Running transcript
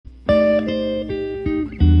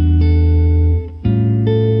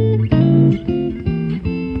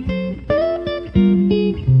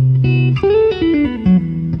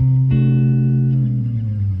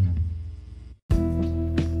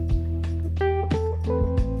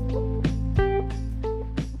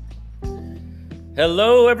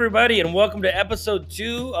Hello, everybody, and welcome to episode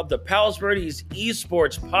 2 of the Palos Verdes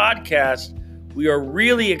eSports podcast. We are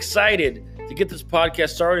really excited to get this podcast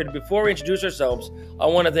started. Before we introduce ourselves, I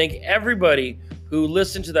want to thank everybody who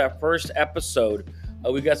listened to that first episode.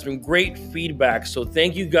 We got some great feedback, so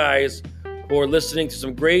thank you guys for listening to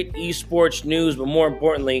some great eSports news, but more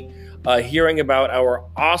importantly, hearing about our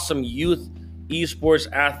awesome youth eSports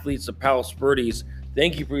athletes of Palos Verdes.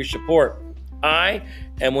 Thank you for your support. I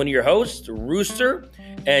am one of your hosts, Ro0ster,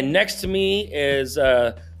 and next to me is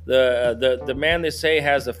the man they say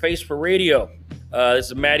has a face for radio.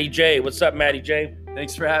 This is MattyJ. What's up, MattyJ?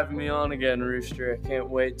 Thanks for having me on again, Ro0ster. I can't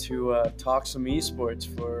wait to talk some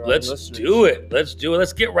esports for our listeners. Let's do it.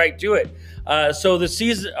 Let's get right to it. So the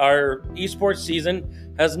season, our esports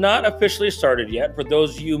season, has not officially started yet. For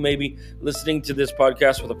those of you maybe listening to this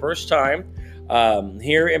podcast for the first time,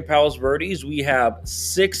 here in Palos Verdes, we have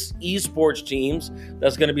 6 esports teams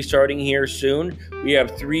that's going to be starting here soon. We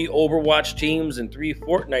have 3 Overwatch teams and 3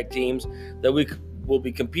 Fortnite teams that we will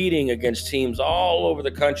be competing against teams all over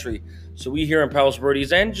the country. So we here in Palos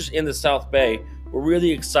Verdes and just in the South Bay, we're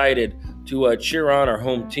really excited to cheer on our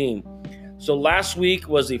home team. So last week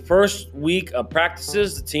was the first week of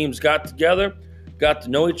practices. The teams got together, got to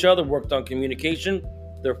know each other, worked on communication.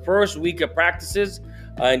 Their first week of practices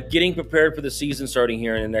and getting prepared for the season starting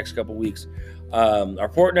here in the next couple weeks. Our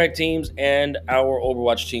Fortnite teams and our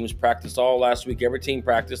Overwatch teams practiced all last week. Every team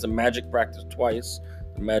practiced. The Magic practiced twice.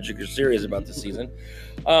 The Magic are serious about this season.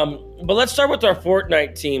 But let's start with our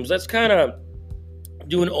Fortnite teams. Let's kind of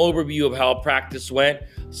do an overview of how practice went.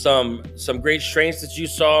 Some great strengths that you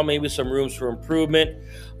saw, maybe some rooms for improvement,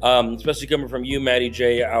 especially coming from you,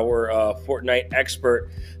 MattyJ, our Fortnite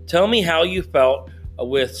expert. Tell me how you felt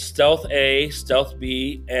with Stealth A, Stealth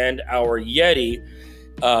B, and our Yeti.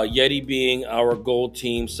 Yeti being our gold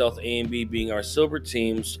team, Stealth A and B being our silver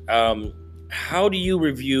teams. How do you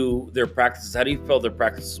review their practices? How do you feel their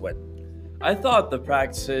practices went? I thought the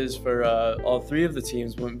practices for all 3 of the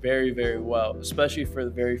teams went very, very well, especially for the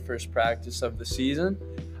very first practice of the season.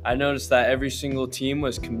 I noticed that every single team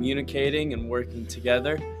was communicating and working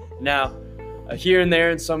together. Now, here and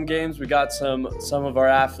there in some games, we got some of our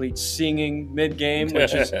athletes singing mid-game,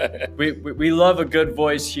 which is we love a good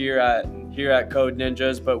voice here at Code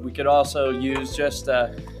Ninjas, but we could also use just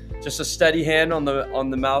a steady hand on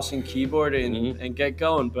the mouse and keyboard and get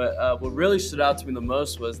going. But what really stood out to me the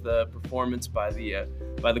most was the performance by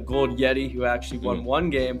the Gold Yeti, who actually won one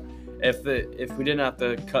game. If we didn't have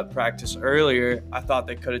to cut practice earlier, I thought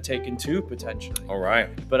they could have taken 2 potentially. All right.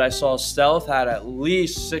 But I saw Stealth had at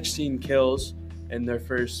least 16 kills in their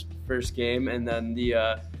first game, and then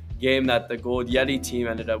the game that the Gold Yeti team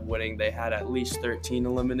ended up winning, they had at least 13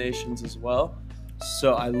 eliminations as well.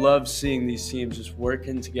 So I love seeing these teams just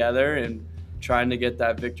working together and trying to get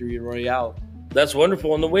that victory royale. That's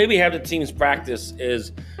wonderful. And the way we have the teams practice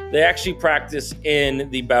is they actually practice in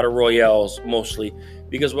the battle royales mostly,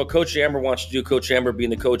 because what Coach Amber wants to do, Coach Amber being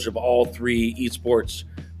the coach of all 3 esports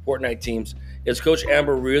Fortnite teams, is Coach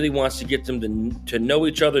Amber really wants to get them to know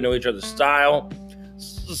each other's style.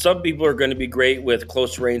 Some people are going to be great with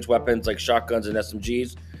close range weapons like shotguns and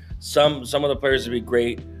SMGs. Some of the players will be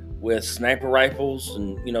great with sniper rifles,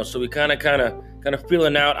 and so we kind of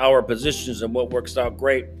feeling out our positions and what works out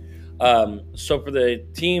great. So for the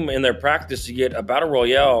team in their practice to get a battle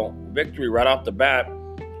royale victory right off the bat,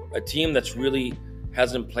 a team that's really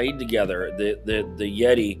hasn't played together, the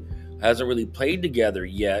Yeti hasn't really played together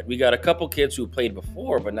yet. We got a couple kids who played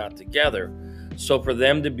before but not together. So for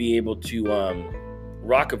them to be able to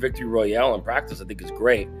rock a victory royale in practice, I think is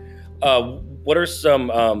great. What are some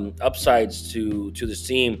upsides to this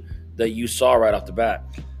team that you saw right off the bat?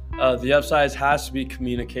 The upsides has to be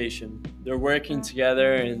communication. They're working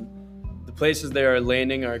together, and the places they are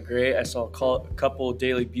landing are great. I saw a couple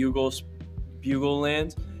daily bugle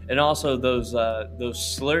lands, and also those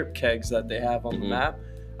slurp kegs that they have on the map.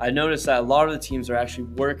 I noticed that a lot of the teams are actually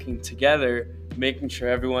working together, making sure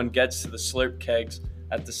everyone gets to the slurp kegs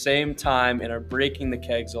at the same time and are breaking the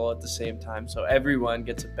kegs all at the same time, so everyone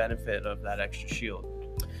gets a benefit of that extra shield.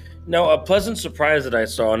 Now, a pleasant surprise that I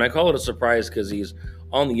saw, and I call it a surprise because he's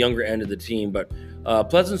on the younger end of the team, but a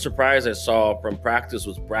pleasant surprise I saw from practice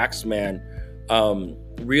was Braxman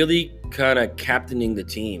really kind of captaining the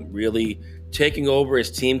team, really taking over as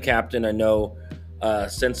team captain. I know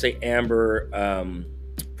Sensei Amber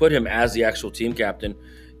put him as the actual team captain.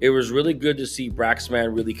 It was really good to see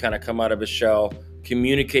Braxman really kind of come out of his shell,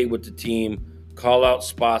 communicate with the team, call out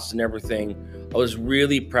spots and everything. I was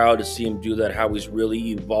really proud to see him do that, how he's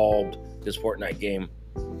really evolved his Fortnite game.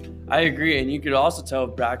 I agree, and you could also tell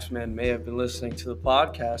Braxman may have been listening to the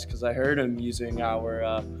podcast, because I heard him using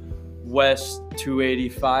our West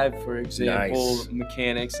 285, for example, Nice.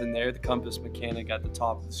 mechanics in there, the compass mechanic at the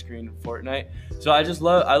top of the screen in Fortnite. So I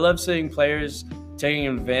love seeing players taking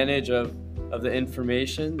advantage of the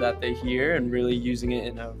information that they hear and really using it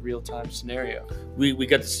in a real-time scenario. We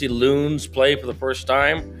got to see Loons play for the first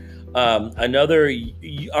time. Another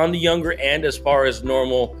on the younger end as far as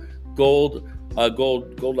normal gold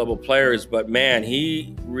level players, but man,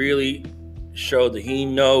 he really showed that he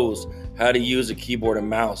knows how to use a keyboard and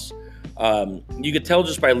mouse. You could tell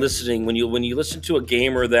just by listening when you listen to a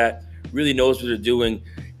gamer that really knows what they're doing.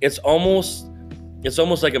 It's almost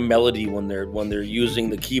like a melody when they're using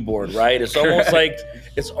the keyboard, right? It's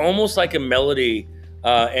almost like a melody.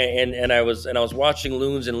 And I was watching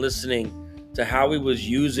Loons and listening to how he was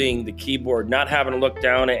using the keyboard, not having to look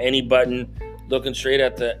down at any button, looking straight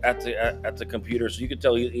at the computer. So you could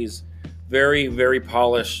tell he's very, very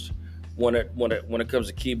polished when it comes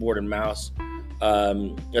to keyboard and mouse.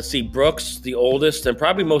 Let's see, Brooks, the oldest and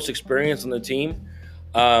probably most experienced on the team,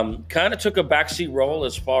 kind of took a backseat role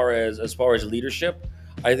as far as leadership.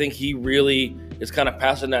 I think he really is kind of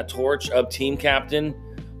passing that torch of team captain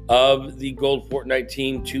of the Gold Fortnite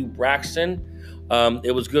team to Braxton.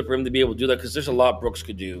 It was good for him to be able to do that because there's a lot Brooks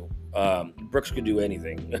could do. Brooks could do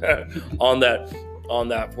anything on that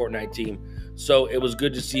Fortnite team. So it was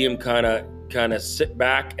good to see him kind of sit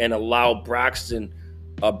back and allow Braxman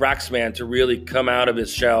to really come out of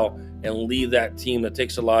his shell and lead that team. That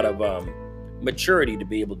takes a lot of maturity to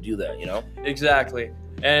be able to do that, you know? Exactly.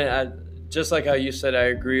 And just like how you said, I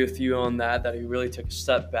agree with you on that he really took a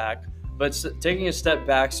step back. But taking a step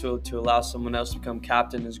back to allow someone else to become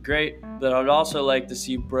captain is great. But I'd also like to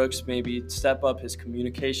see Brooks maybe step up his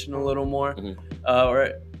communication a little more.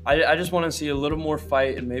 Or I just want to see a little more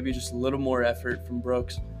fight and maybe just a little more effort from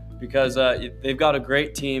Brooks because they've got a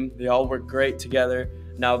great team. They all work great together.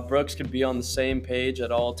 Now, Brooks could be on the same page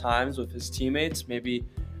at all times with his teammates, maybe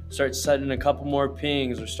start setting a couple more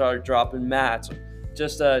pings or start dropping mats.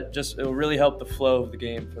 Just it'll really help the flow of the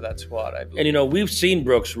game for that squad, I believe. And we've seen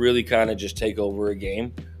Brooks really kind of just take over a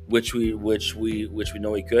game, which we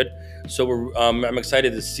know he could. So I'm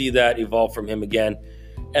excited to see that evolve from him again.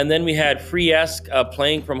 And then we had Free-esque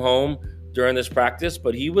playing from home during this practice,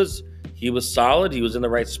 but he was solid. He was in the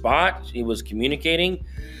right spot. He was communicating.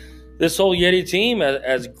 This whole Yeti team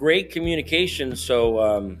has great communication. So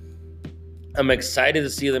I'm excited to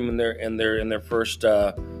see them in their first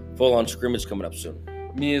full-on scrimmage coming up soon.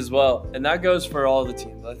 Me as well. And that goes for all the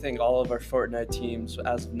teams. I think all of our Fortnite teams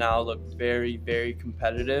as of now look very, very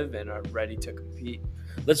competitive and are ready to compete.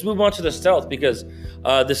 Let's move on to the stealth because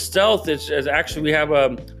the stealth is actually, we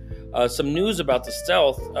have some news about the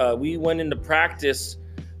stealth. We went into practice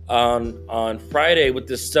on Friday with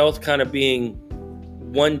the stealth kind of being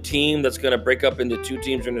one team that's going to break up into two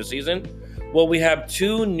teams during the season. Well, we have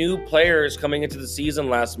two new players coming into the season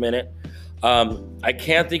last minute. I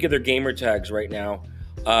can't think of their gamer tags right now,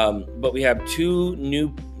 but we have two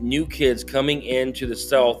new kids coming into the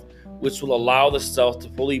stealth, which will allow the stealth to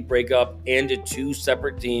fully break up into two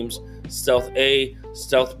separate teams, stealth A,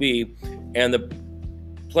 stealth B, and the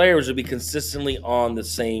players will be consistently on the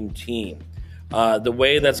same team. The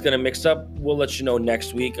way that's going to mix up, we'll let you know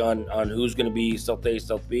next week on who's going to be stealth A,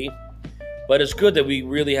 stealth B. But it's good that we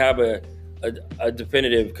really have a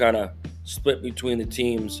definitive kind of split between the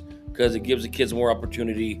teams because it gives the kids more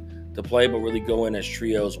opportunity to play, but really go in as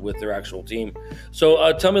trios with their actual team.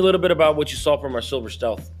 So tell me a little bit about what you saw from our Silver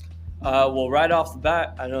Stealth. Well, right off the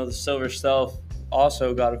bat, I know the Silver Stealth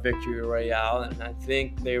also got a victory royale, and I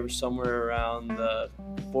think they were somewhere around the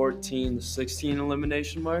 14 to 16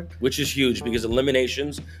 elimination mark. Which is huge because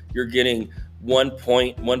eliminations, you're getting 1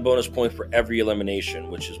 bonus point for every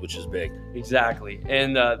elimination, which is big. Exactly.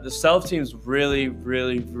 And the stealth teams really,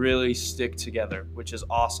 really, really stick together, which is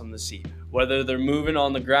awesome to see. Whether they're moving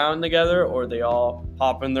on the ground together or they all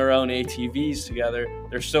hop in their own ATVs together,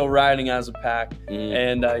 they're still riding as a pack.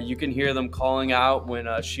 And you can hear them calling out when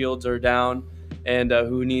shields are down and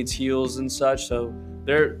who needs heals and such. So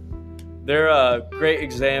they're a great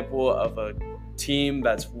example of a team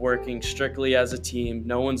that's working strictly as a team.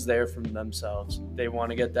 No one's there from themselves. They want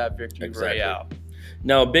to get that victory royale.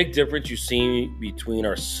 Now, a big difference you see between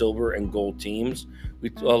our silver and gold teams.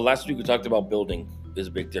 Last week we talked about building is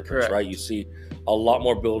a big difference, Correct. right? You see a lot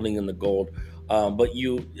more building in the gold, but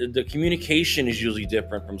the communication is usually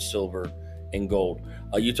different from silver and gold.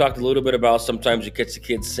 You talked a little bit about sometimes you catch the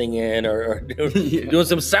kids singing or doing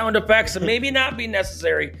some sound effects and maybe not be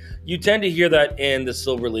necessary. You tend to hear that in the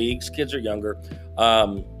silver leagues. Kids are younger.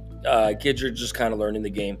 Kids are just kind of learning the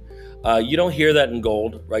game. You don't hear that in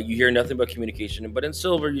gold, right? You hear nothing but communication. But in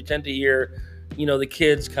silver, you tend to hear, the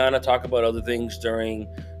kids kind of talk about other things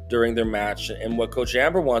during during their match. And what Coach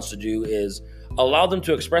Amber wants to do is allow them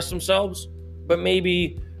to express themselves, but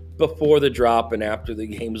maybe before the drop and after the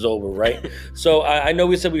game's over, right? So I know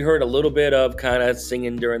we said we heard a little bit of kind of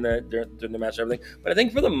singing during the match and everything, but I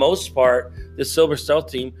think for the most part, the Silver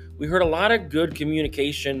Stealth team, we heard a lot of good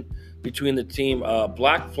communication between the team.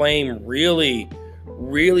 Black Flame really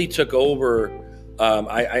took over.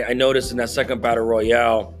 I noticed in that second battle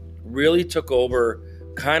royale, really took over,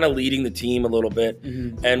 kind of leading the team a little bit.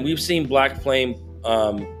 Mm-hmm. And we've seen Black Flame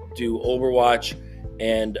do Overwatch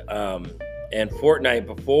and Fortnite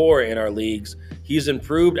before in our leagues. He's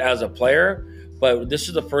improved as a player, but this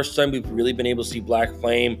is the first time we've really been able to see Black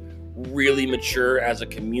Flame really mature as a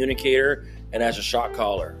communicator and as a shot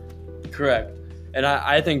caller. Correct. And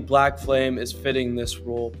I think Black Flame is fitting this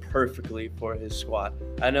role perfectly for his squad.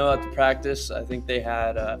 I know at the practice, I think they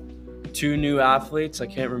had 2 new athletes. I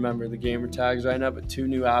can't remember the gamer tags right now, but 2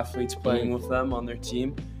 new athletes playing with them on their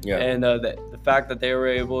team. Yeah. And the fact that they were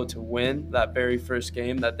able to win that very first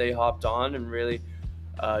game that they hopped on and really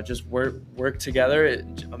just work together,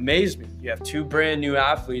 it amazed me. You have 2 brand new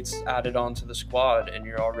athletes added onto the squad, and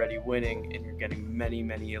you're already winning, and you're getting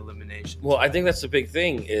many eliminations. Well, I think that's the big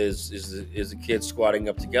thing is the kids squatting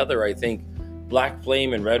up together. I think Black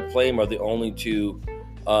Flame and Red Flame are the only 2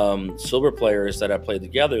 silver players that have played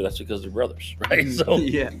together. That's because they're brothers, right? So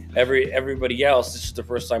yeah, everybody else, this is the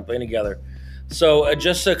first time playing together. So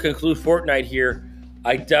just to conclude Fortnite here,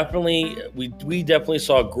 we definitely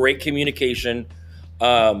saw great communication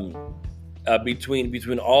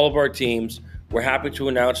between all of our teams. We're happy to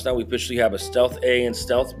announce now we officially have a Stealth A and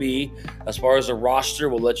Stealth B. As far as the roster,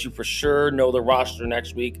 we'll let you for sure know the roster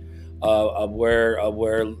next week of where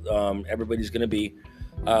everybody's going to be.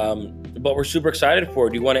 But we're super excited for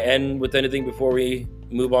it. Do you want to end with anything before we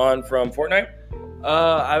move on from Fortnite?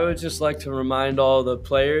 I would just like to remind all the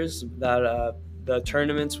players that the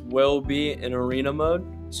tournaments will be in arena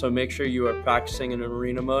mode. So make sure you are practicing in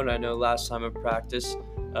arena mode. I know last time at practice,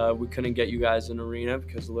 we couldn't get you guys in arena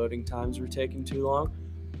because loading times were taking too long.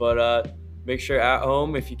 But make sure at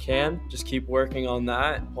home, if you can, just keep working on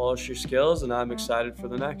that and polish your skills. And I'm excited for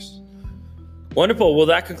the next. Wonderful. Well,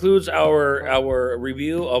 that concludes our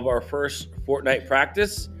review of our first Fortnite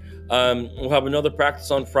practice. We'll have another practice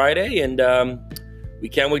on Friday, and we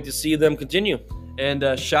can't wait to see them continue.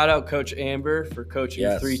 And shout out Coach Amber for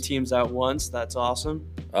coaching 3 teams at once. That's awesome.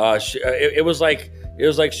 It was like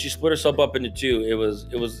she split herself up into 2. It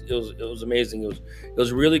was amazing. It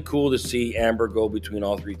was really cool to see Amber go between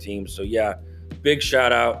all 3 teams. So yeah, big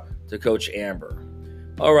shout out to Coach Amber.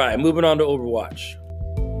 All right, moving on to Overwatch.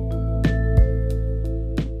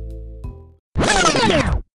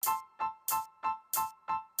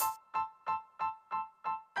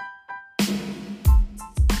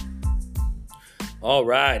 All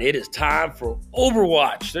right, it is time for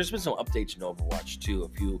Overwatch. There's been some updates in Overwatch too. A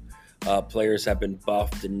few players have been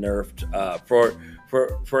buffed and nerfed.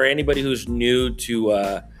 For anybody who's new to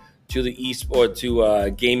the eSport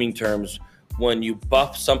to gaming terms, when you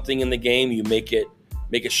buff something in the game, you make it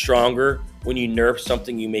stronger. When you nerf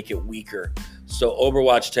something, you make it weaker. So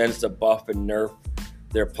Overwatch tends to buff and nerf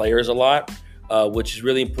their players a lot, which is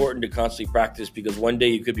really important to constantly practice, because one day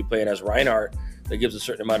you could be playing as Reinhardt that gives a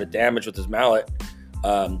certain amount of damage with his mallet.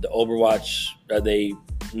 The Overwatch, they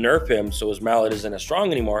nerf him, so his mallet isn't as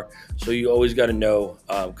strong anymore. So you always got to know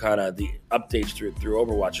kind of the updates through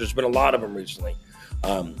Overwatch. There's been a lot of them recently.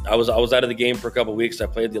 I was out of the game for a couple of weeks. I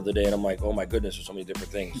played the other day, and I'm like, oh my goodness, there's so many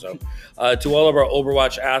different things. So to all of our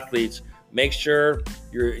Overwatch athletes, make sure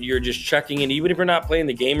you're just checking in. Even if you're not playing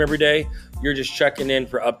the game every day, you're just checking in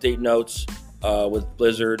for update notes with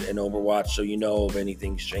Blizzard and Overwatch, so you know if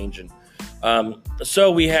anything's changing.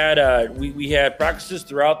 So we had practices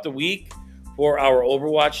throughout the week for our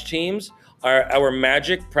Overwatch teams. Our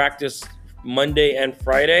Magic practiced Monday and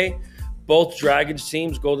Friday. Both Dragons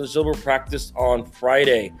teams, Gold and Silver, practiced on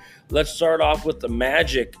Friday. Let's start off with the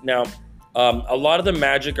Magic. Now, a lot of the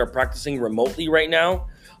Magic are practicing remotely right now.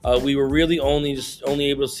 We were really only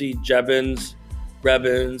able to see Jebins,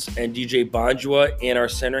 Rebins, and DJ Banjua in our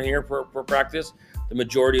center here for practice. The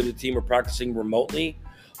majority of the team are practicing remotely.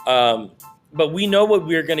 But we know what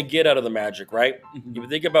we're going to get out of the Magic, right? If you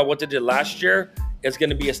think about what they did last year, it's going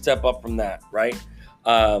to be a step up from that, right?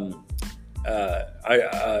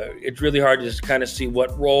 It's really hard to just kind of see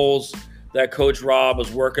what roles that Coach Rob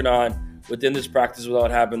was working on within this practice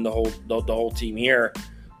without having the whole team here.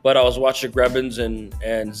 But I was watching Grebins and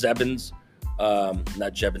Zebins.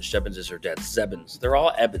 Not Jebins. Jebins is her dad. Zebins. They're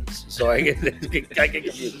all Ebens. So I get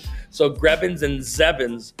confused. So Grebins and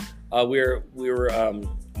Zebins, we were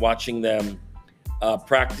watching them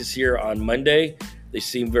practice here on Monday. They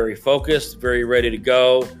seem very focused, very ready to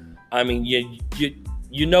go. I mean,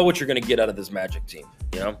 you know what you're going to get out of this Magic team,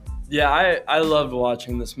 you know? Yeah, I loved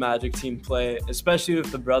watching this Magic team play, especially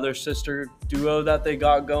with the brother-sister duo that they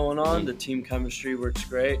got going on. The team chemistry works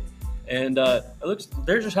great. And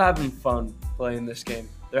they're just having fun playing this game.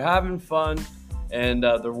 They're having fun, and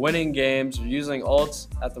they're winning games. They're using ults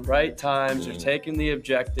at the right times. They're taking the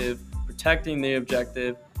objective, protecting the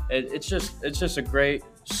objective. It's just a great,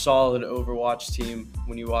 solid Overwatch team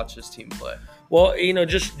when you watch this team play. Well,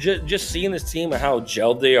 just seeing this team and how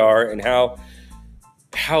gelled they are and how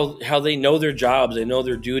they know their jobs, they know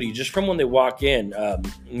their duty, just from when they walk in.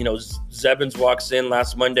 Zebins walks in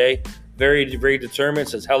last Monday, very, very determined,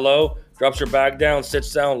 says hello, drops her bag down,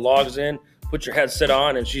 sits down, logs in, put your headset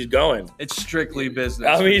on, and she's going. It's strictly business.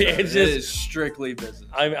 I mean, it is strictly business.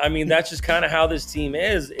 I mean, that's just kind of how this team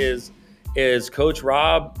is Coach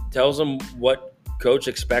Rob tells them what Coach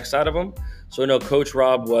expects out of them. So I know Coach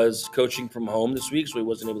Rob was coaching from home this week, so he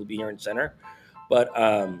wasn't able to be here in center. But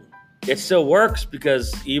it still works,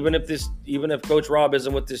 because even if Coach Rob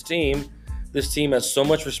isn't with this team has so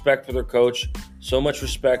much respect for their coach, so much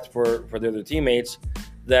respect for their other teammates,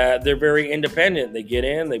 that they're very independent. They get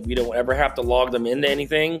in, we don't ever have to log them into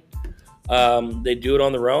anything. They do it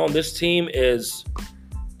on their own. This team is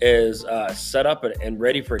set up and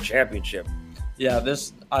ready for a championship. Yeah,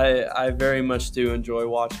 I very much do enjoy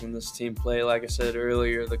watching this team play. Like I said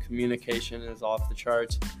earlier, the communication is off the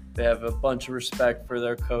charts. They have a bunch of respect for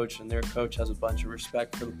their coach, and their coach has a bunch of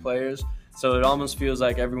respect for the players. So it almost feels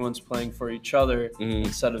like everyone's playing for each other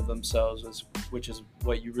instead of themselves, which is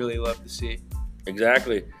what you really love to see.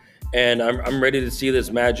 Exactly. And I'm ready to see this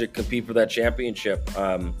Magic compete for that championship.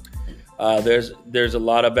 There's a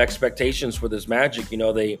lot of expectations for this Magic.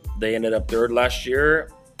 They ended up third last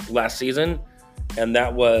season, and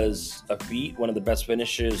that was a feat, one of the best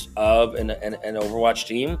finishes of an Overwatch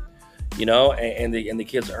team. And the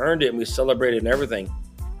kids earned it, and we celebrated and everything.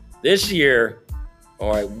 This year,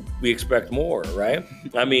 all right, we expect more, right?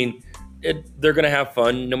 I mean, they're going to have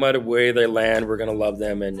fun no matter where they land. We're going to love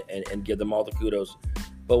them and give them all the kudos.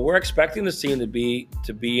 But we're expecting this team to be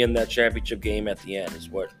in that championship game at the end is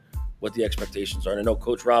what the expectations are. And I know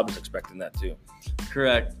Coach Rob is expecting that too.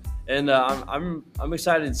 Correct. And I'm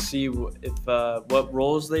excited to see what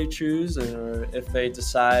roles they choose, or if they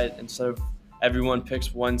decide, instead of everyone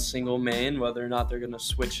picks one single main, whether or not they're going to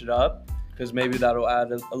switch it up, because maybe that'll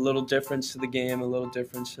add a little difference to the game, a little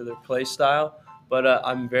difference to their play style. But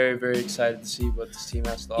I'm very, very excited to see what this team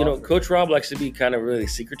has to offer. Coach Rob likes to be kind of really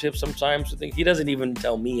secretive sometimes. I think he doesn't even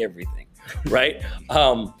tell me everything, right?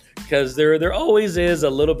 Because there always is a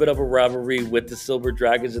little bit of a rivalry with the Silver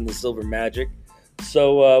Dragons and the Silver Magic.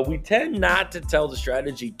 So we tend not to tell the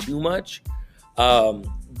strategy too much.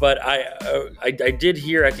 But I did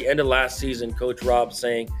hear at the end of last season, Coach Rob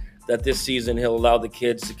saying that this season he'll allow the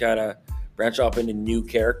kids to kind of branch off into new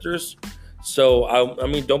characters. So, I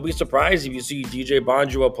mean, don't be surprised if you see DJ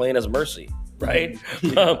Bonjua playing as Mercy, right?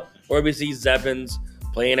 Or if you see Zebins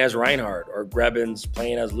playing as Reinhardt, or Grebbins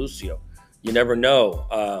playing as Lucio. You never know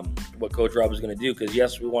what Coach Rob is going to do, because,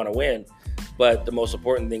 yes, we want to win, but the most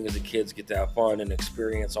important thing is the kids get to have fun and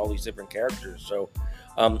experience all these different characters. So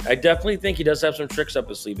I definitely think he does have some tricks up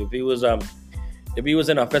his sleeve. If he was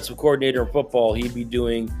an offensive coordinator in football, he'd be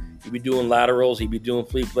doing laterals, he'd be doing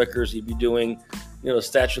flea flickers, he'd be doing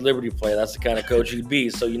Statue of Liberty play. That's the kind of coach he'd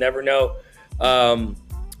be. So you never know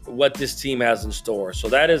what this team has in store. So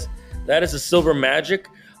that is the Silver Magic.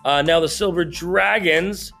 Now the Silver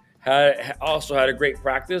Dragons also had a great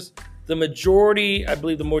practice. I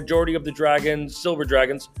believe the majority of the Silver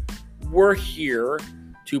Dragons were here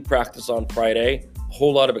to practice on Friday. A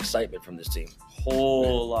whole lot of excitement from this team.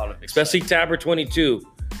 Whole lot of excitement. Especially Tabber 22.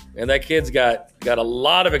 And that kid's got a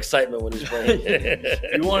lot of excitement when he's playing.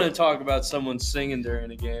 You want to talk about someone singing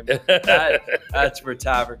during a game. That's where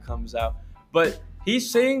Tabber comes out. But he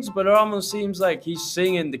sings, but it almost seems like he's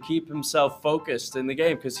singing to keep himself focused in the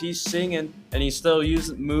game, because he's singing and he's still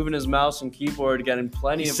moving his mouse and keyboard, getting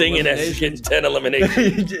plenty of singing as he gets 10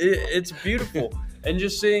 eliminations. It's beautiful. And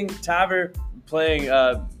just seeing Tabber playing,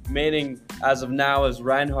 maining as of now as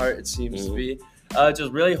Reinhardt, it seems to be.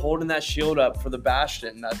 Just really holding that shield up for the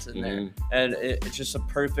Bastion that's in there, and it's just a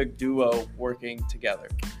perfect duo working together.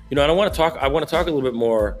 I want to talk a little bit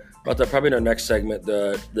more about that probably in our next segment,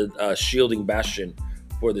 the shielding Bastion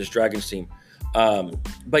for this Dragons team.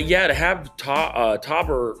 But yeah, to have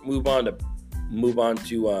Tabber move on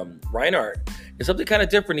to Reinhardt is something kind of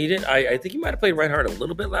different. I think he might have played Reinhardt a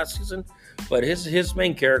little bit last season, but his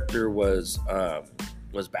main character was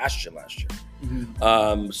Bastion last year.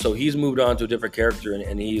 So he's moved on to a different character,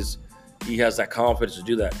 and he has that confidence to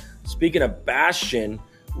do that. Speaking of Bastion,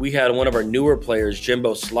 we had one of our newer players,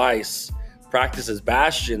 Jimbo Slice, practice as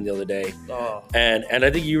Bastion the other day, and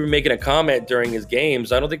I think you were making a comment during his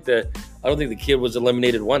games. I don't think the kid was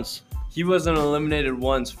eliminated once. He wasn't eliminated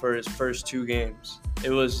once for his first 2 games. It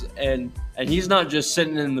was and he's not just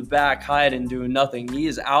sitting in the back hiding doing nothing. He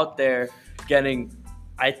is out there getting,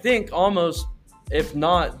 I think, almost, if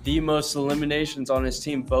not the most eliminations on his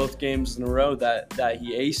team both games in a row that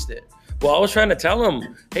he aced it. Well, I was trying to tell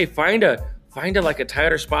him, hey, find a like a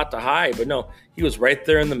tighter spot to hide, but no, he was right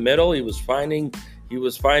there in the middle. He was finding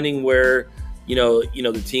where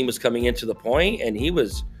the team was coming into the point, and he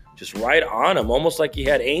was just right on him, almost like he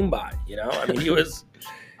had aimbot. I mean, he was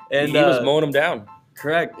mowing him down.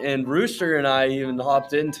 Correct. And Ro0ster and I even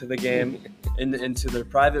hopped into the game, into their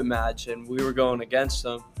private match, and we were going against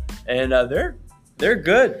them, and they're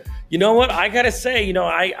good. You know what? I gotta say,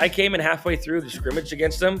 I came in halfway through the scrimmage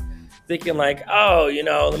against them, thinking like, oh,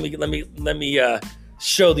 let me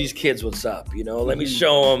show these kids what's up. Let me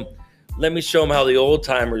show them how the old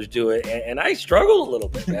timers do it. And I struggled a little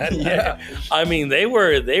bit, man. Yeah. I mean, they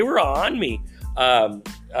were on me.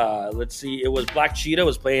 Let's see. It was Black Cheetah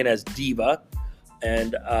was playing as Diva,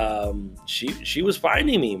 and she was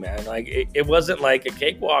finding me, man. Like it wasn't like a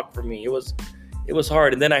cakewalk for me. It was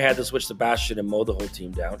hard, and then I had to switch to Bastion and mow the whole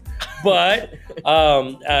team down. But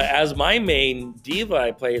as my main Diva,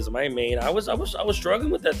 I play as my main. I was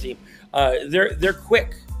struggling with that team. They're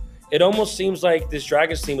quick. It almost seems like this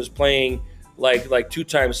Dragons team is playing like 2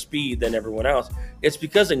 times speed than everyone else. It's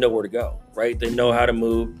because they know where to go, right? They know how to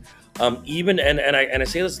move. Even I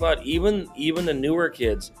say this a lot. Even the newer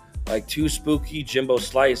kids like Too Spooky, Jimbo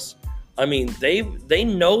Slice. I mean, they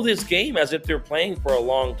know this game as if they're playing for a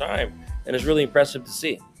long time. And it's really impressive to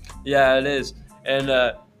see. Yeah, it is.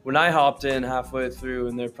 And when I hopped in halfway through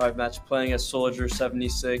in their private match playing as Soldier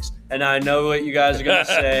 76, and I know what you guys are going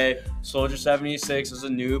to say, Soldier 76 is a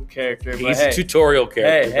noob character. He's a tutorial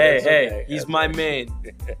character. Hey, he's my main.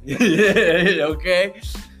 Okay?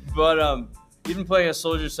 But even playing as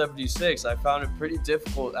Soldier 76, I found it pretty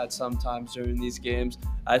difficult at some times during these games.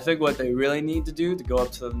 I think what they really need to do to go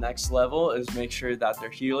up to the next level is make sure that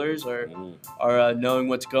their healers are knowing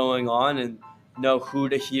what's going on and know who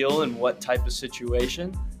to heal and what type of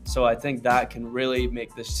situation. So I think that can really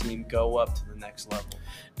make this team go up to the next level.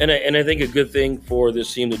 And I think a good thing for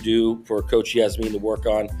this team to do, for Coach Yasmin to work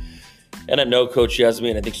on, and I know Coach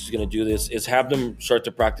Yasmin, I think she's going to do this, is have them start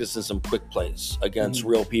to practice in some quick plays against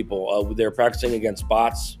real people. They're practicing against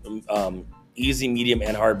bots, easy, medium,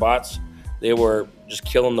 and hard bots. They were just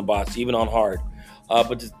killing the bots, even on hard.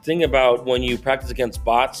 But the thing about when you practice against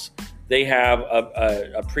bots, they have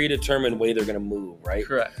a predetermined way they're going to move, right?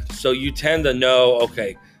 Correct. So you tend to know,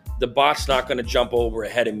 okay, the bot's not going to jump over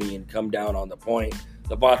ahead of me and come down on the point.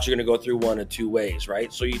 The bots are going to go through 1 of 2 ways,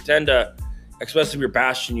 right? So you tend to, especially if you're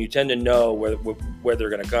Bastion, you tend to know where they're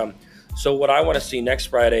going to come. So what I want to see next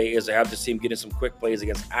Friday is I have this team getting some quick plays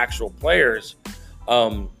against actual players,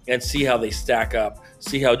 and see how they stack up,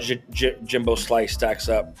 see how Jimbo Slice stacks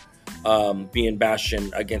up, being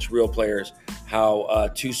Bastion against real players,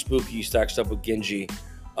 how Too Spooky stacks up with Genji,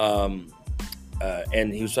 and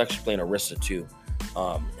he was actually playing Orisa too.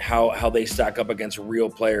 How they stack up against real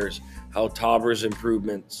players, how Tauber's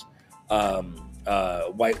improvements,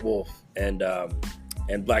 White Wolf and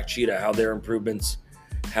Black Cheetah, how their improvements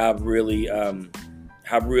have really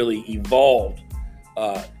evolved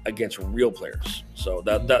against real players. So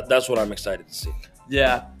that's what I'm excited to see.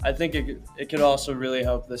 Yeah, I think it could also really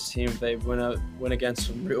help this team if they win against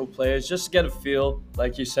some real players, just to get a feel,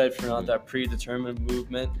 like you said, for not that predetermined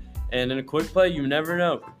movement. And in a quick play, you never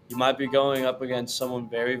know. You might be going up against someone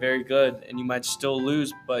very, very good, and you might still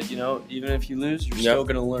lose. But, even if you lose, you're still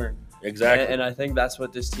going to learn. Exactly. And I think that's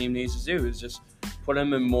what this team needs to do, is just put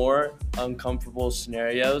them in more uncomfortable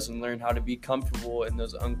scenarios and learn how to be comfortable in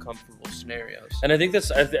those uncomfortable scenarios. And I think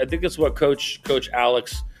that's what Coach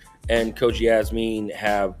Alex and Coach Yasmin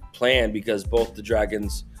have planned, because both the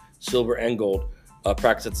Dragons, Silver and Gold,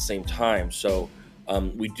 practice at the same time. So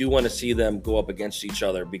we do want to see them go up against each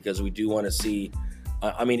other, because we do want to see.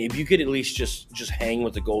 If you could at least just hang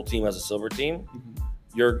with the Gold team as a Silver team,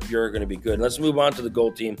 you're going to be good. Let's move on to the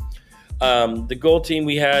Gold team. The Gold team,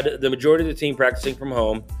 we had the majority of the team practicing from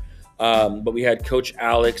home, but we had Coach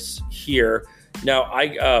Alex here. Now,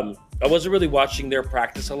 I wasn't really watching their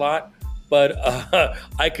practice a lot, but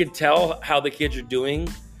I could tell how the kids are doing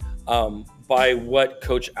by what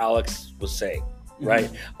Coach Alex was saying, right?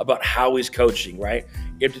 About how he's coaching, right?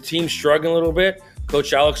 If the team's struggling a little bit,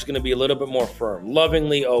 Coach Alex is going to be a little bit more firm.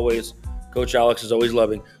 Lovingly, always. Coach Alex is always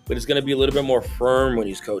loving, but it's going to be a little bit more firm when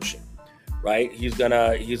he's coaching, right? He's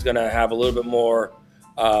gonna have a little bit more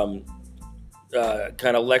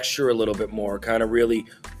kind of lecture a little bit more, kind of really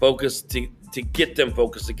focus to get them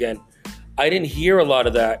focused again. I didn't hear a lot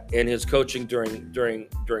of that in his coaching during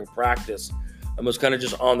practice. It was kind of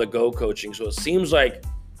just on the go coaching. So it seems like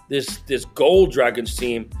this Gold Dragons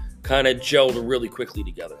team kind of gelled really quickly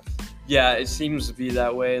together. Yeah, it seems to be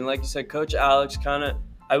that way. And like you said, Coach Alex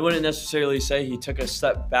I wouldn't necessarily say he took a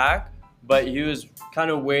step back, but he was kind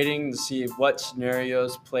of waiting to see what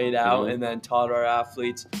scenarios played out and then taught our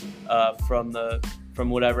athletes from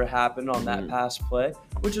whatever happened on that past play,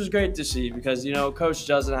 which was great to see because, coach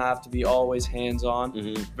doesn't have to be always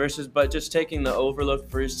hands-on but just taking the overlook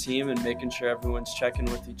for his team and making sure everyone's checking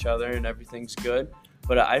with each other and everything's good.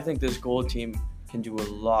 But I think this Gold team can do a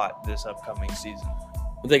lot this upcoming season.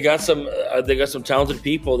 They got some talented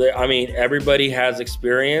people. Everybody has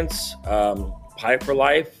experience. Piper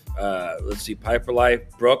Life, Piper Life,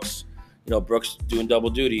 Brooks. Brooks doing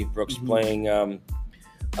double duty. Brooks playing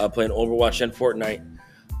Overwatch and Fortnite.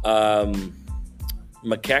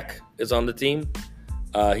 McKeck is on the team.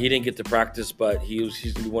 He didn't get to practice, but he's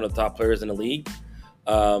going to be one of the top players in the league.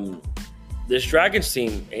 This Dragons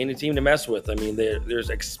team ain't a team to mess with.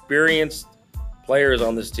 There's experienced players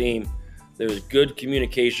on this team. There's good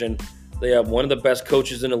communication. They have one of the best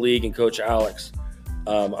coaches in the league in Coach Alex.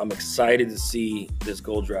 I'm excited to see this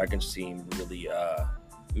Gold Dragons team really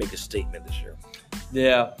make a statement this year.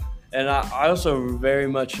 Yeah, and I also very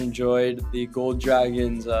much enjoyed the Gold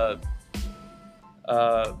Dragons,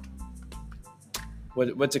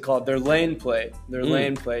 what's it called? Their lane play.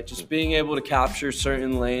 Lane play. Just being able to capture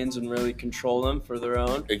certain lanes and really control them for their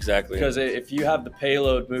own. Exactly. Because if you have the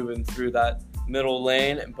payload moving through that middle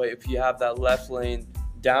lane, but if you have that left lane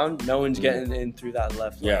down, no one's getting in through that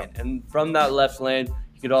left lane. And from that left lane,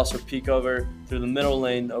 you could also peek over through the middle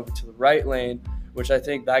lane over to the right lane, which I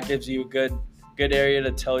think that gives you a good area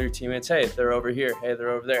to tell your teammates, hey, they're over here, hey,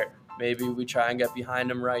 they're over there. Maybe we try and get behind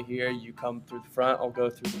them right here. You come through the front, I'll go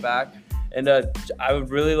through the back. And I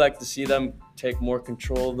would really like to see them take more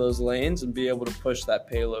control of those lanes and be able to push that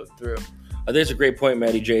payload through. I think it's a great point,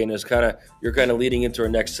 MattyJ, and you're kind of leading into our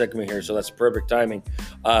next segment here, so that's perfect timing.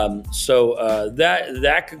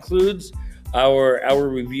 That concludes our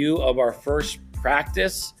review of our first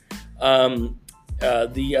practice.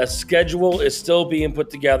 The schedule is still being put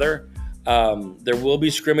together. There will be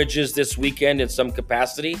scrimmages this weekend in some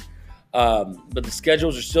capacity, but the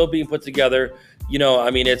schedules are still being put together.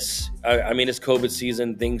 It's COVID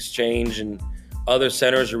season. Things change, and other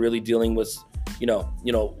centers are really dealing with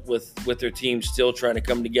with their team still trying to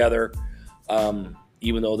come together,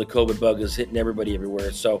 even though the COVID bug is hitting everybody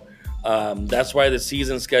everywhere. So that's why the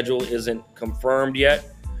season schedule isn't confirmed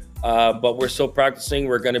yet, but we're still practicing.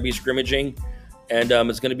 We're going to be scrimmaging, and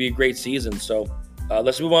it's going to be a great season. So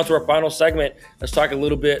let's move on to our final segment. Let's talk a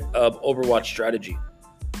little bit of Overwatch strategy.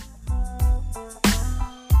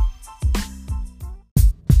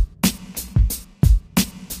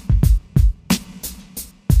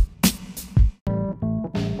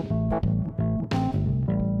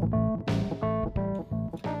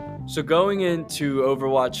 So going into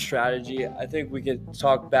Overwatch strategy, I think we could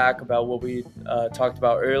talk back about what we talked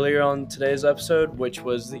about earlier on today's episode, which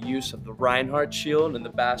was the use of the Reinhardt shield and the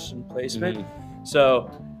Bastion placement. So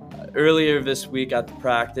earlier this week at the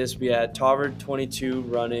practice, we had Tavern 22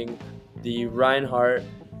 running the Reinhardt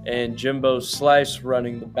and Jimbo Slice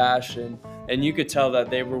running the Bastion, and you could tell that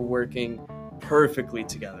they were working perfectly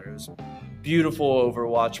together. It was beautiful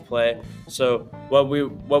Overwatch play. So what we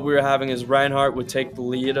were having is Reinhardt would take the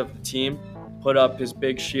lead of the team, put up his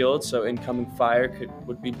big shield so incoming fire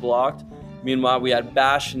would be blocked. Meanwhile, we had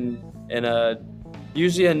Bastion in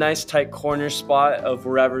usually a nice tight corner spot of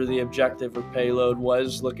wherever the objective or payload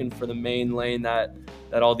was, looking for the main lane that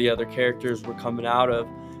all the other characters were coming out of.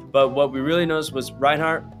 But what we really noticed was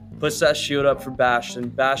Reinhardt puts that shield up for Bastion.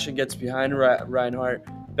 Bastion gets behind Reinhardt.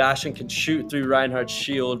 Bastion can shoot through Reinhardt's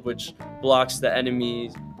shield, which blocks the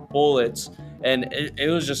enemy's bullets, and it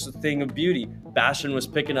was just a thing of beauty. Bastion was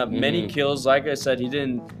picking up many kills. Like I said, he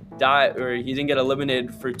didn't die, or he didn't get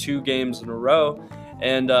eliminated for 2 games in a row,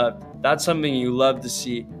 and that's something you love to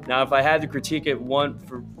see. Now, if I had to critique it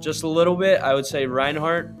for just a little bit, I would say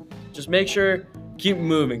Reinhardt, just make sure keep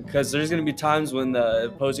moving, because there's going to be times when the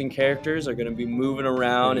opposing characters are going to be moving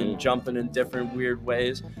around and jumping in different weird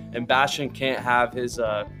ways, and Bastion can't have his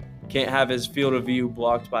field of view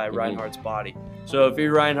blocked by Reinhardt's body. So if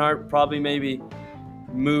you're Reinhardt, probably maybe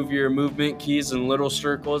move your movement keys in little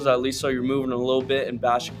circles, at least so you're moving a little bit, and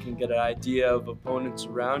Bastion can get an idea of opponents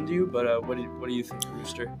around you. But what do you think,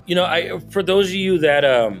 Ro0ster? For those of you that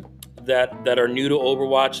are new to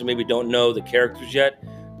Overwatch and maybe don't know the characters yet,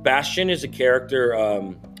 Bastion is a character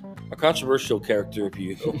a controversial character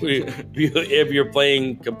if you're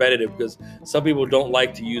playing competitive, because some people don't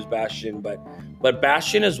like to use Bastion, but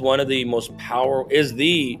Bastion is one of the most has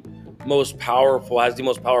the most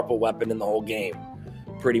powerful weapon in the whole game,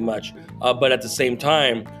 pretty much. But at the same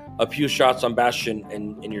time, a few shots on Bastion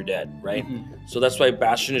and you're dead, right? So that's why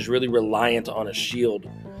Bastion is really reliant on a shield.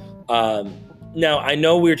 Now, I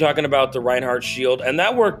know we were talking about the Reinhardt shield, and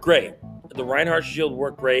that worked great. The Reinhardt shield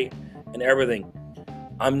worked great and everything.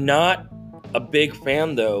 I'm not a big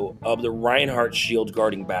fan, though, of the Reinhardt shield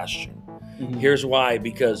guarding Bastion. Here's why.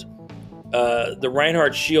 Because the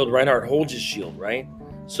Reinhardt holds his shield, right?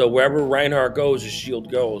 So wherever Reinhardt goes, his shield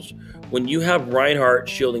goes. When you have Reinhardt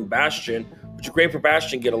shielding Bastion, which is great for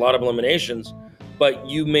Bastion, get a lot of eliminations, but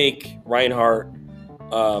you make Reinhardt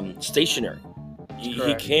stationary.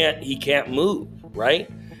 He can't move, right?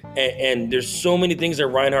 And there's so many things that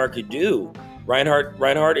Reinhardt could do.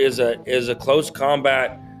 Reinhardt is a close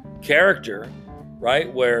combat character,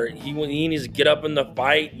 right? Where he needs to get up in the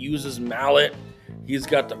fight, use his mallet. He's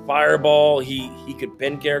got the fireball. He could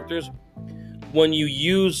pin characters. When you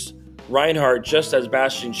use Reinhardt just as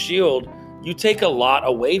Bastion shield, you take a lot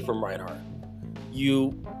away from Reinhardt.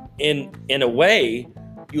 You, in a way,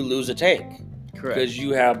 you lose a tank. Correct. Because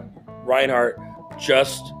you have Reinhardt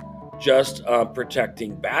just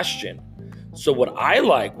protecting Bastion. So what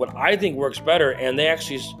I think works better, and they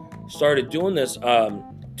actually started doing this.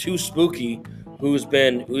 Too Spooky, who's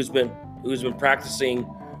been practicing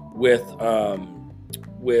with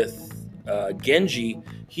Genji,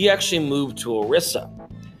 he actually moved to Orisa.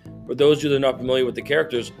 For those of you that are not familiar with the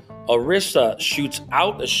characters, Orisa shoots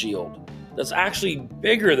out a shield that's actually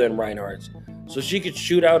bigger than Reinhardt's. So she could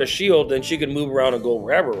shoot out a shield, then she could move around and go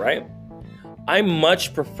wherever, right? I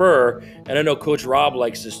much prefer, and I know Coach Rob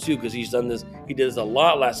likes this too because he did this a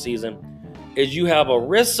lot last season, is you have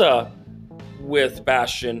Orisa with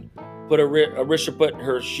Bastion, Orisa put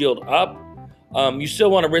her shield up. You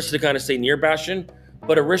still want Orisa to kind of stay near Bastion,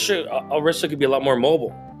 but Orisa could be a lot more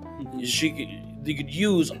mobile. You could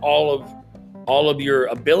use all of your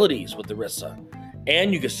abilities with Orisa,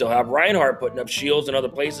 and you could still have Reinhardt putting up shields in other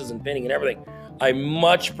places and pinning and everything. I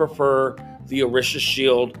much prefer the Orisa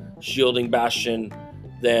shielding Bastion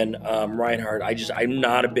than Reinhardt. I'm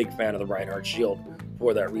not a big fan of the Reinhardt shield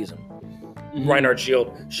for that reason. Reinhardt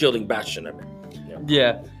shielding Bastion. I mean,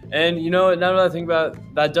 yeah. And you know what, now that I think about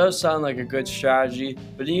it, that does sound like a good strategy,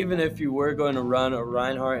 but even if you were going to run a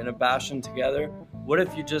Reinhardt and a Bastion together, what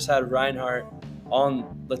if you just had Reinhardt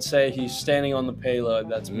on, let's say he's standing on the payload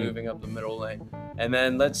that's moving up the middle lane, and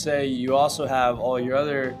then let's say you also have all your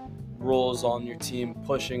other roles on your team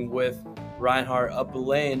pushing with Reinhardt up a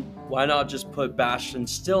lane. Why not just put Bastion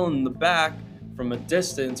still in the back from a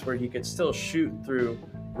distance where he could still shoot through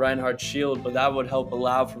Reinhardt's shield, but that would help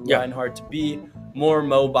allow for Reinhardt to be more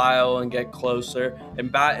mobile and get closer.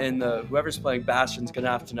 And whoever's playing Bastion's gonna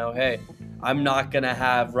have to know, hey, I'm not gonna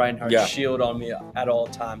have Reinhardt's shield on me at all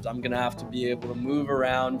times. I'm gonna have to be able to move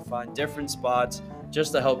around, find different spots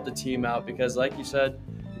just to help the team out. Because like you said,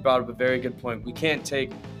 you brought up a very good point. We can't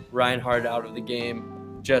take Reinhardt out of the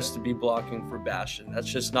game just to be blocking for Bastion.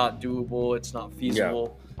 That's just not doable. It's not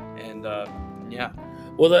feasible. And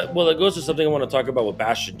Well, that goes to something I want to talk about with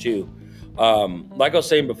Bastion too. Like I was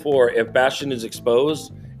saying before, if Bastion is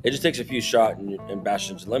exposed, it just takes a few shots and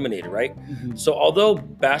Bastion's eliminated, right? So although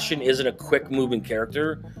Bastion isn't a quick moving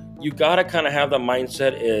character, you gotta kind of have the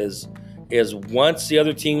mindset is once the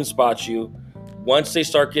other team spots you, once they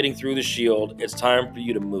start getting through the shield, it's time for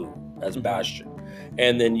you to move as Bastion.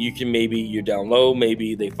 And then you're down low,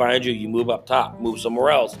 maybe they find you, you move up top, move somewhere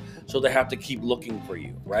else. So they have to keep looking for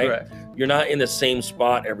you, right? Correct. You're not in the same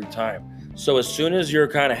spot every time. So as soon as you're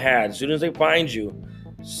kind of as soon as they find you,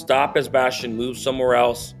 stop as Bastion, move somewhere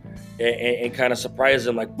else, and kind of surprise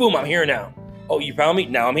them like, boom, I'm here now. Oh, you found me?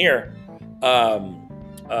 Now I'm here. I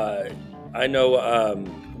know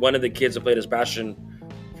one of the kids that played as Bastion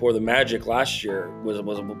for the Magic last year was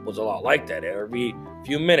a lot like that. Every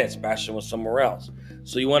few minutes, Bastion was somewhere else.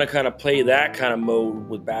 So you want to kind of play that kind of mode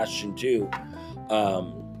with Bastion too.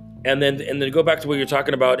 And then to go back to what you're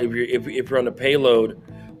talking about, if you're on the payload,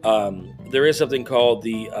 there is something called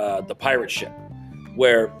the pirate ship,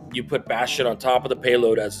 where you put Bastion on top of the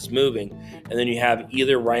payload as it's moving, and then you have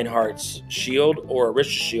either Reinhardt's shield or Orisa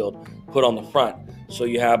shield put on the front. So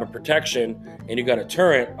you have a protection, and you got a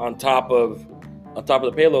turret on top of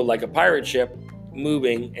the payload like a pirate ship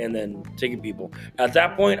moving and then taking people. At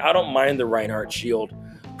that point, I don't mind the Reinhardt shield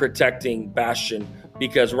protecting Bastion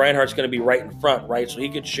because Reinhardt's going to be right in front, right? So he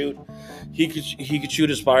could shoot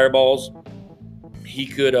his fireballs. He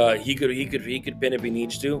could pin if he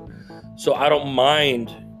needs to. So I don't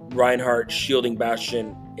mind Reinhardt shielding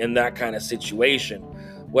Bastion in that kind of situation.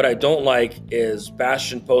 What I don't like is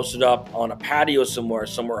Bastion posted up on a patio somewhere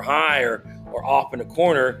high or off in a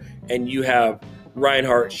corner, and you have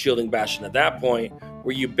Reinhardt shielding Bastion at that point,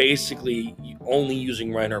 where you basically only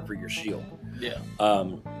using Reinhardt for your shield. Yeah.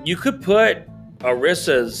 You could put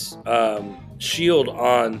Orissa's shield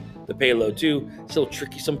on the payload too. Still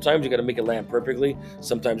tricky sometimes. You got to make it land perfectly.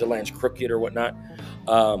 Sometimes it lands crooked or whatnot.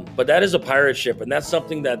 But that is a pirate ship, and that's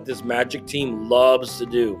something that this Magic team loves to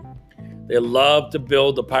do. They love to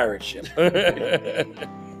build the pirate ship.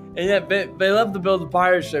 And yeah, they love to build the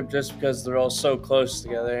pirate ship just because they're all so close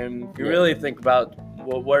together. And if you really think about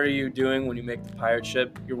what are you doing when you make the pirate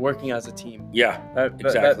ship, you're working as a team. Yeah,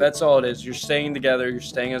 exactly. That's all it is. You're staying together, you're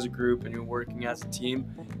staying as a group, and you're working as a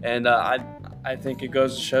team. And I think it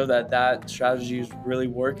goes to show that strategy is really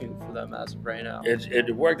working for them as of right now.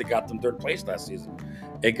 It worked. It got them third place last season.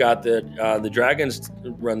 It got the Dragons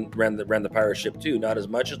ran the pirate ship too. Not as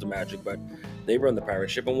much as the Magic, but they run the pirate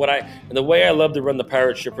ship. And the way I love to run the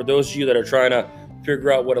pirate ship, for those of you that are trying to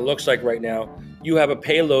figure out what it looks like right now, you have a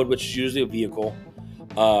payload, which is usually a vehicle,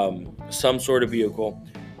 some sort of vehicle.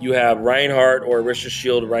 You have Reinhardt or Orissa's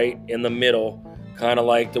shield right in the middle, kind of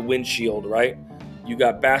like the windshield, right? You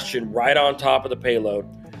got Bastion right on top of the payload.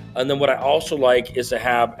 And then what I also like is to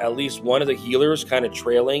have at least one of the healers kind of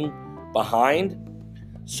trailing behind,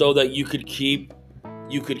 so that you could keep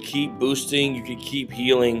boosting, you could keep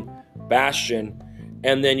healing Bastion,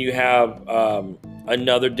 and then you have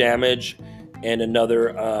another damage and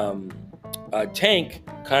another tank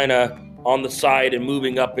kind of on the side and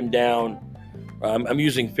moving up and down. I'm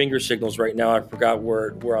using finger signals right now. I forgot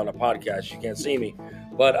we're on a podcast. You can't see me.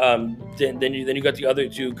 But then you got the other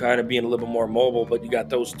two kind of being a little bit more mobile, but you got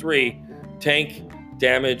those three, tank,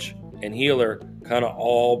 damage, and healer, kind of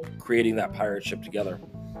all creating that pirate ship together.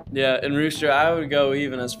 Yeah, and Ro0ster, I would go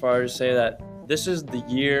even as far as say that this is the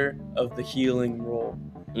year of the healing role.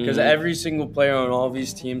 Because every single player on all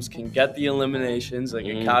these teams can get the eliminations, they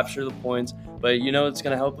can capture the points, but you know what's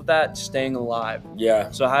going to help with that? Staying alive.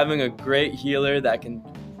 Yeah. So having a great healer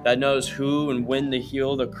that knows who and when to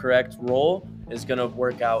heal the correct role is going to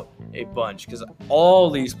work out a bunch. Because all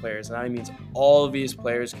these players, and I mean all of these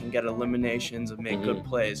players, can get eliminations and make good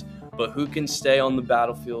plays. But who can stay on the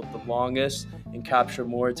battlefield the longest and capture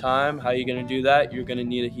more time? How are you going to do that? You're going to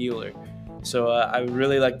need a healer. So I would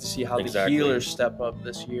really like to see how the healers step up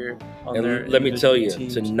this year. Let me tell you,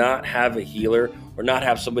 to not have a healer or not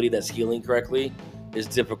have somebody that's healing correctly is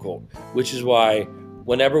difficult, which is why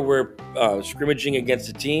whenever we're scrimmaging against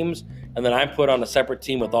the teams and then I'm put on a separate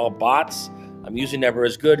team with all bots, I'm usually never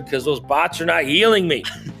as good because those bots are not healing me,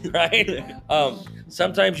 right?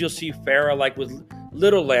 Sometimes you'll see Farah, like with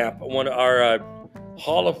Little Lamp, one of our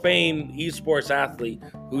Hall of Fame eSports athlete,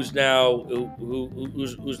 who's now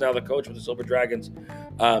the coach with the Silver Dragons.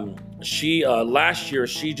 She last year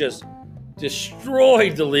she just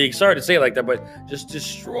destroyed the league. Sorry to say it like that, but just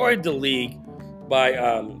destroyed the league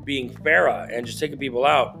by being Farah and just taking people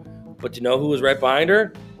out. But you know who was right behind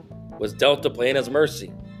her? Was Delta playing as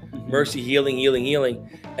Mercy. Mercy healing,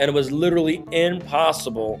 and it was literally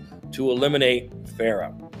impossible to eliminate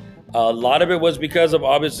Farah. A lot of it was because of,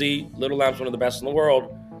 obviously, Little Lamp's one of the best in the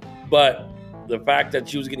world, but the fact that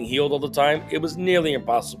she was getting healed all the time, it was nearly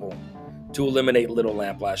impossible to eliminate Little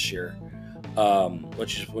Lamp last year when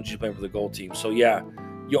she's playing for the gold team. So yeah,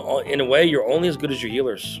 in a way, you're only as good as your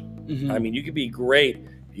healers. I mean, you could be great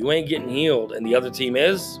if you ain't getting healed and the other team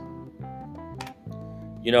is.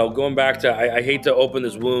 You know, going back to, I hate to open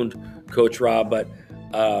this wound, Coach Rob, but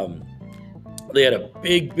they had a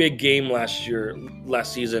big game last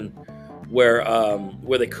season where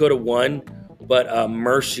they could have won, but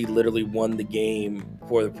Mercy literally won the game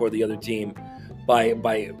for the other team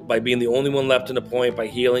by being the only one left in the point, by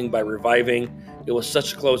healing, by reviving. It was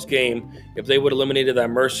such a close game. If they would have eliminated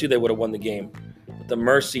that Mercy, they would have won the game. But the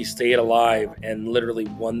Mercy stayed alive and literally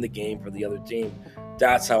won the game for the other team.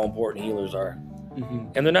 That's how important healers are.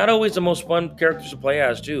 And they're not always the most fun characters to play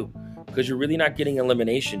as too, because you're really not getting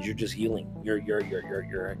eliminations. You're just healing. You're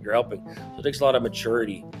helping. So it takes a lot of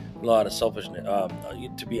maturity, a lot of selfishness,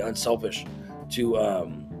 to be unselfish,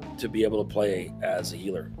 to be able to play as a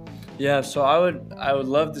healer. Yeah. So I would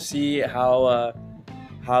love to see how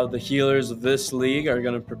the healers of this league are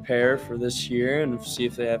going to prepare for this year and see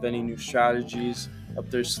if they have any new strategies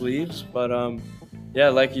up their sleeves. But yeah,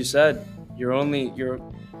 like you said, you're only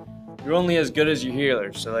as good as your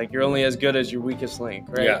healer. So like you're only as good as your weakest link,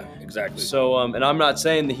 right? Yeah, exactly. So and I'm not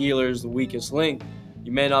saying the healer is the weakest link.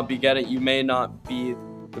 You may not be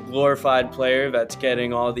the glorified player that's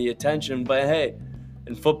getting all the attention, but hey,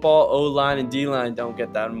 in football, O-line and D-line don't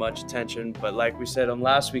get that much attention. But like we said on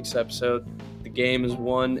last week's episode, the game is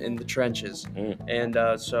won in the trenches. And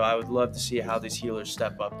so I would love to see how these healers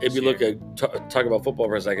step up. If you look at, talk about football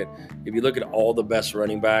for a second, if you look at all the best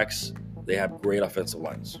running backs, they have great offensive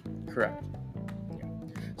lines. Correct.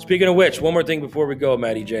 Speaking of which, one more thing before we go,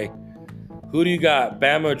 MattyJ. Who do you got,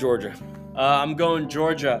 Bama or Georgia? I'm going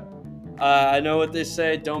Georgia. I know what they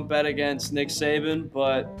say, don't bet against Nick Saban,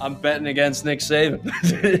 but I'm betting against Nick Saban.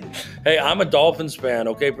 Hey, I'm a Dolphins fan,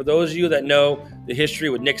 okay? For those of you that know the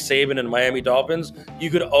history with Nick Saban and Miami Dolphins,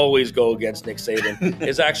 you could always go against Nick Saban.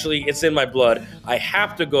 It's in my blood. I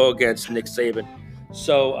have to go against Nick Saban.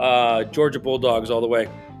 So, Georgia Bulldogs all the way.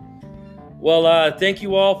 Well, thank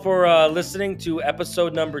you all for listening to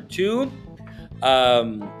episode number 2.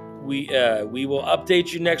 We will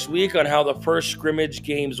update you next week on how the first scrimmage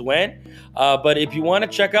games went. But if you want to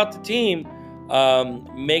check out the team,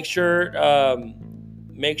 make sure to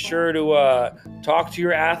talk to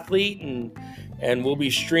your athlete, and we'll be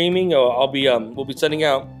streaming. We'll be sending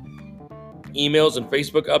out emails and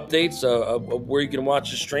Facebook updates of where you can watch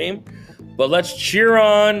the stream. But let's cheer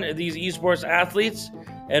on these esports athletes.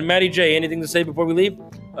 And MattyJ, anything to say before we leave?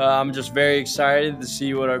 I'm just very excited to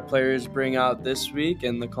see what our players bring out this week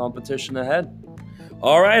and the competition ahead.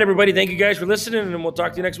 All right, everybody. Thank you guys for listening, and we'll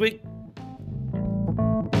talk to you next week.